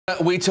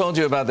We told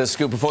you about this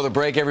scoop before the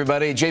break,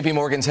 everybody.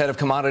 JPMorgan's head of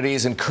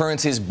commodities and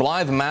currencies,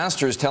 Blythe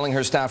Masters, telling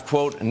her staff,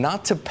 quote,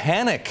 not to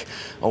panic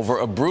over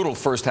a brutal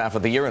first half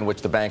of the year in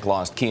which the bank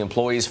lost key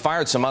employees,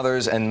 fired some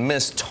others, and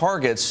missed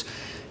targets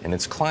in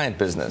its client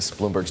business.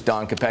 Bloomberg's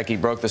Dawn Kopecki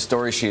broke the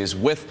story. She is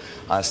with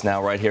us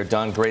now right here.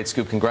 Dawn, great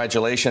scoop.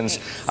 Congratulations.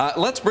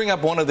 Let's bring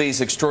up one of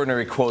these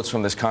extraordinary quotes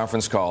from this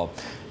conference call.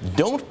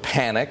 Don't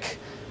panic.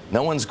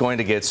 No one's going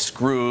to get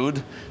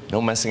screwed. No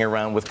messing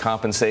around with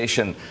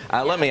compensation.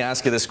 Let me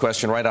ask you this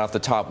question right off the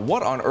top.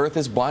 What on earth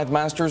is Blythe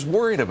Masters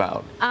worried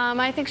about?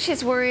 I think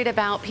she's worried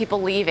about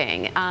people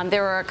leaving.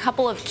 There were a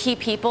couple of key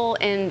people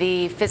in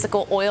the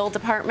physical oil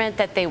department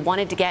that they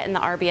wanted to get in the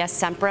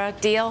RBS-Sempra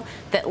deal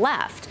that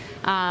left.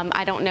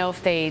 I don't know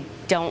if they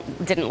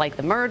didn't like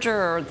the merger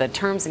or the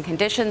terms and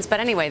conditions, but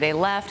anyway, they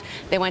left.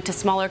 They went to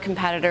smaller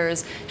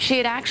competitors. She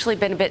had actually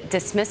been a bit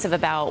dismissive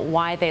about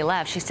why they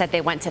left. She said they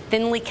went to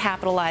thinly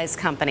capitalized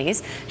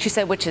companies. She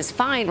said, which is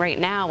fine right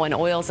now when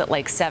oil's at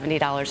like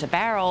 $70 a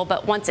barrel,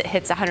 but once it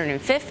hits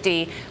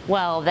 150,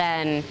 well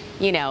then,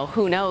 you know,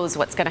 who knows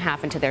what's going to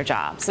happen to their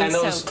jobs. And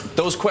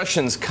those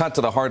questions cut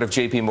to the heart of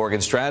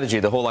JPMorgan's strategy.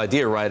 The whole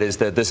idea, right, is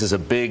that this is a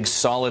big,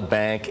 solid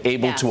bank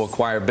able to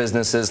acquire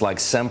businesses like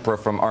Sempra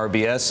from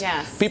RBS.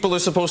 Yes. People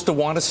are supposed to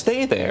want to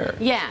stay there.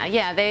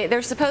 Yeah,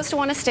 they're supposed to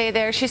want to stay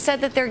there. She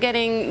said that they're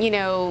getting, you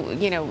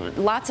know,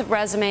 lots of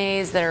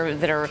resumes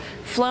that are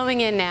flowing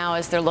in now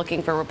as they're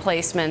looking for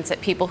replacements at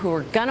people who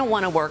are going to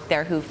want to work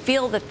there, who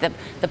feel that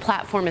the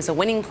platform is a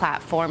winning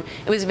platform.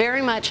 It was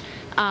very much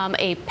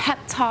a pep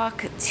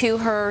talk to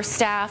her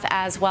staff,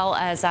 as well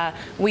as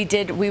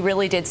we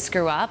really did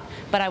screw up,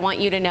 but I want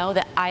you to know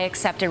that I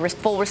accepted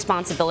full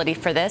responsibility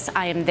for this.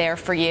 I am there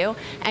for you,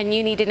 and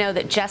you need to know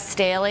that Jess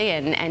Staley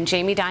and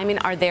Jamie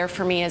Dimon are there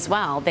for me as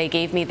well. They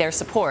gave me their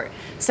support.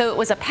 So it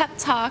was a pep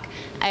talk.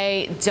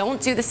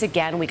 Don't do this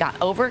again. We got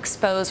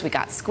overexposed, we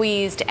got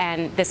squeezed,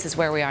 and this is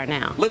where we are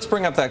now. Let's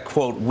bring up that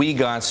quote, we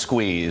got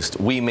squeezed.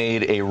 We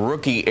made a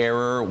rookie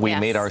error. We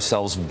made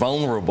ourselves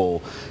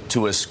vulnerable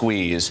to a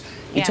squeeze.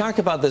 You talk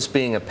about this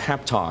being a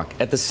pep talk.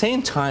 At the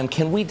same time,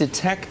 can we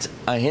detect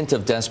a hint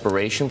of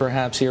desperation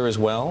perhaps here as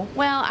well?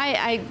 Well,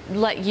 I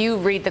let you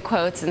read the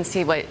quotes and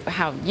see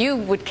how you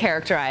would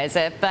characterize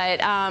it,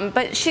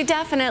 but she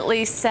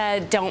definitely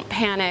said don't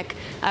panic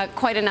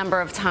quite a number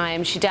of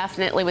times. She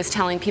definitely was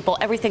telling people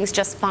everything's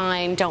just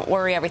fine, don't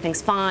worry,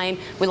 everything's fine.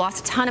 We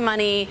lost a ton of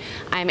money.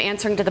 I'm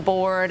answering to the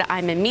board.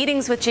 I'm in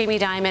meetings with Jamie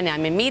Dimon.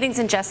 I'm in meetings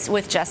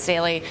with Jess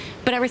Staley,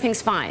 but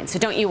everything's fine, so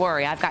don't you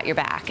worry, I've got your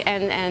back.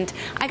 And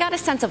I got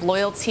a sense of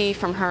loyalty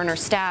from her and her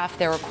staff.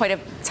 There were quite a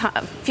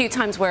few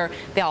times where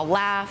they all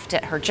laughed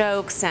at her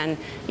jokes, and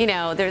you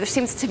know, there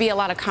seems to be a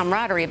lot of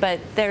camaraderie, but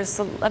there's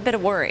a bit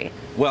of worry.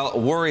 Well,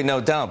 worry no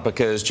doubt,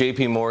 because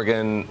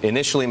JPMorgan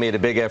initially made a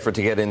big effort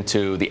to get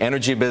into the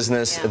energy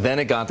business, then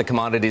it got the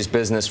commodities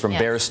business from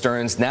Bear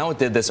Stearns, now it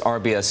did this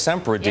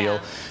RBS-Sempra deal.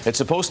 It's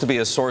supposed to be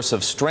a source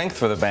of strength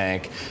for the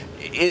bank.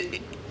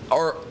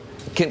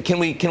 Can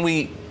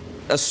we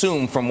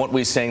assume from what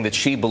we're saying that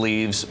she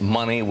believes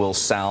money will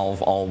salve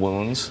all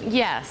wounds?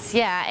 Yes,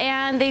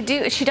 and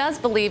she does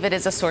believe it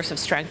is a source of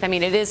strength. I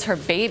mean, it is her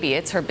baby,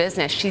 it's her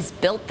business. She's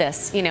built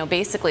this, you know,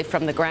 basically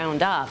from the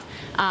ground up.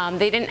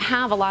 They didn't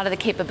have a lot of the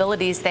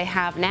capabilities they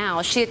have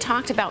now. She had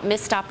talked about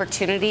missed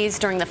opportunities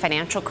during the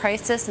financial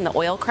crisis and the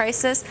oil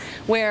crisis,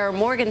 where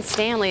Morgan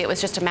Stanley, it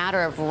was just a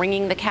matter of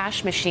ringing the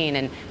cash machine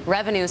and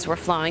revenues were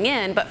flowing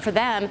in, but for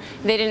them,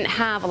 they didn't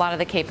have a lot of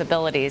the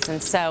capabilities,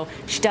 and so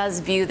she does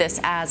view this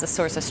as a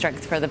source of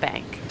strength for the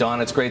bank.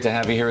 Dawn, it's great to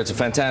have you here. It's a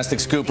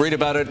fantastic scoop. Read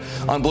about it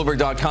on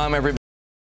Bloomberg.com.